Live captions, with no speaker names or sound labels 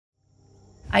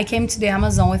I came to the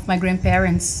Amazon with my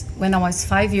grandparents when I was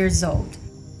 5 years old.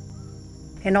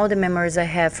 And all the memories I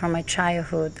have from my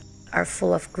childhood are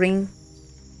full of green,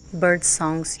 bird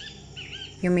songs,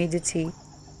 humidity,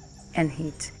 and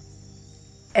heat.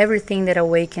 Everything that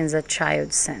awakens a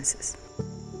child's senses.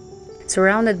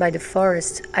 Surrounded by the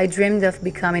forest, I dreamed of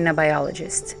becoming a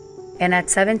biologist. And at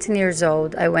 17 years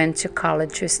old, I went to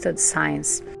college to study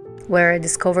science, where I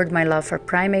discovered my love for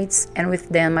primates and with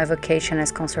them my vocation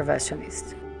as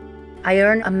conservationist. I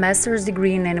earned a master's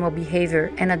degree in animal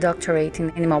behavior and a doctorate in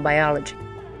animal biology,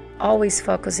 always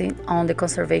focusing on the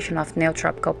conservation of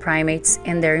neotropical primates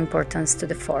and their importance to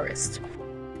the forest.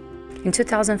 In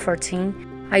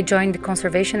 2014, I joined the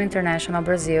Conservation International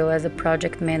Brazil as a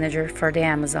project manager for the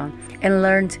Amazon and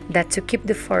learned that to keep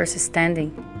the forest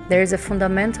standing, there is a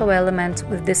fundamental element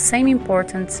with the same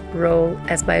important role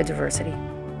as biodiversity: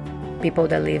 people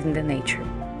that live in the nature.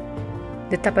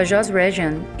 The Tapajós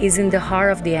region is in the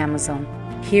heart of the Amazon.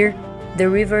 Here, the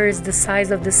river is the size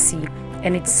of the sea,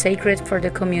 and it's sacred for the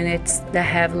communities that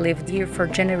have lived here for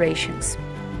generations.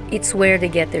 It's where they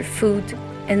get their food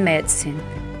and medicine,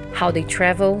 how they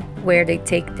travel, where they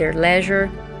take their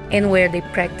leisure, and where they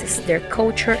practice their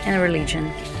culture and religion.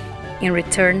 In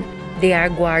return, they are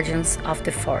guardians of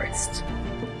the forest.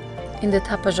 In the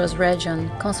Tapajós region,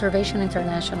 Conservation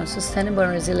International Sustainable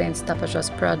and Resilient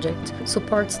Tapajós project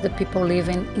supports the people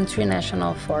living in 3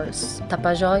 national forests,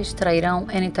 Tapajós, Trairão,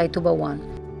 and Itaituba I.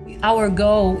 Our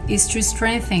goal is to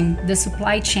strengthen the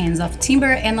supply chains of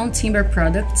timber and non-timber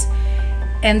products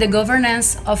and the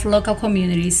governance of local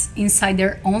communities inside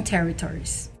their own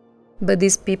territories. But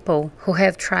these people, who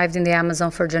have thrived in the Amazon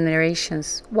for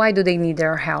generations, why do they need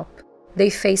our help?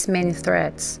 They face many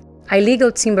threats.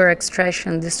 Illegal timber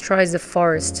extraction destroys the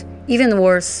forest. Even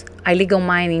worse, illegal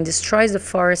mining destroys the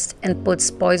forest and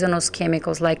puts poisonous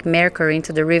chemicals like mercury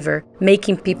into the river,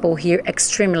 making people here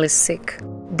extremely sick.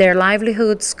 Their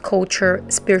livelihoods, culture,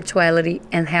 spirituality,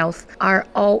 and health are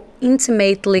all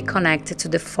intimately connected to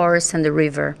the forest and the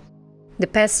river. The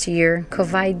past year,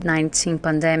 COVID-19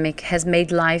 pandemic has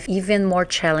made life even more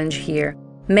challenging here.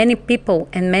 Many people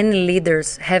and many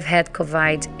leaders have had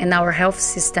COVID, and our health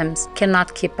systems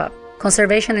cannot keep up.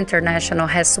 Conservation International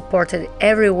has supported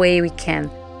every way we can,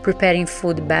 preparing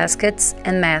food baskets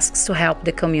and masks to help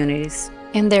the communities.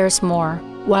 And there's more.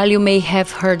 While you may have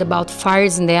heard about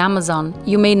fires in the Amazon,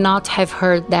 you may not have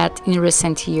heard that in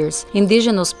recent years.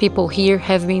 Indigenous people here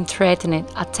have been threatened,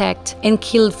 attacked, and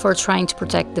killed for trying to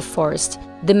protect the forest.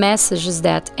 The message is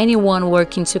that anyone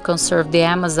working to conserve the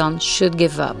Amazon should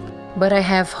give up. But I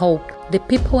have hope. The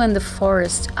people and the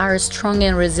forest are strong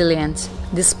and resilient.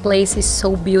 This place is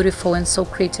so beautiful and so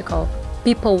critical.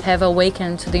 People have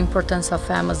awakened to the importance of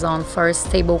Amazon for a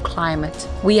stable climate.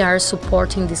 We are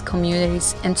supporting these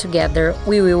communities, and together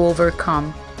we will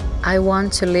overcome. I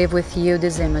want to leave with you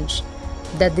this image,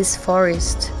 that this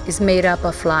forest is made up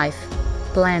of life,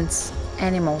 plants,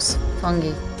 animals,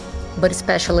 fungi, but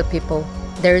especially people.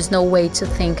 There is no way to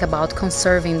think about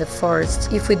conserving the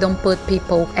forest if we don't put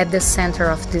people at the center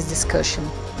of this discussion.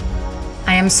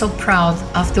 I am so proud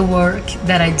of the work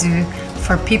that I do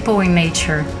for people in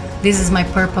nature. This is my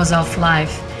purpose of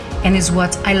life and is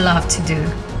what I love to do.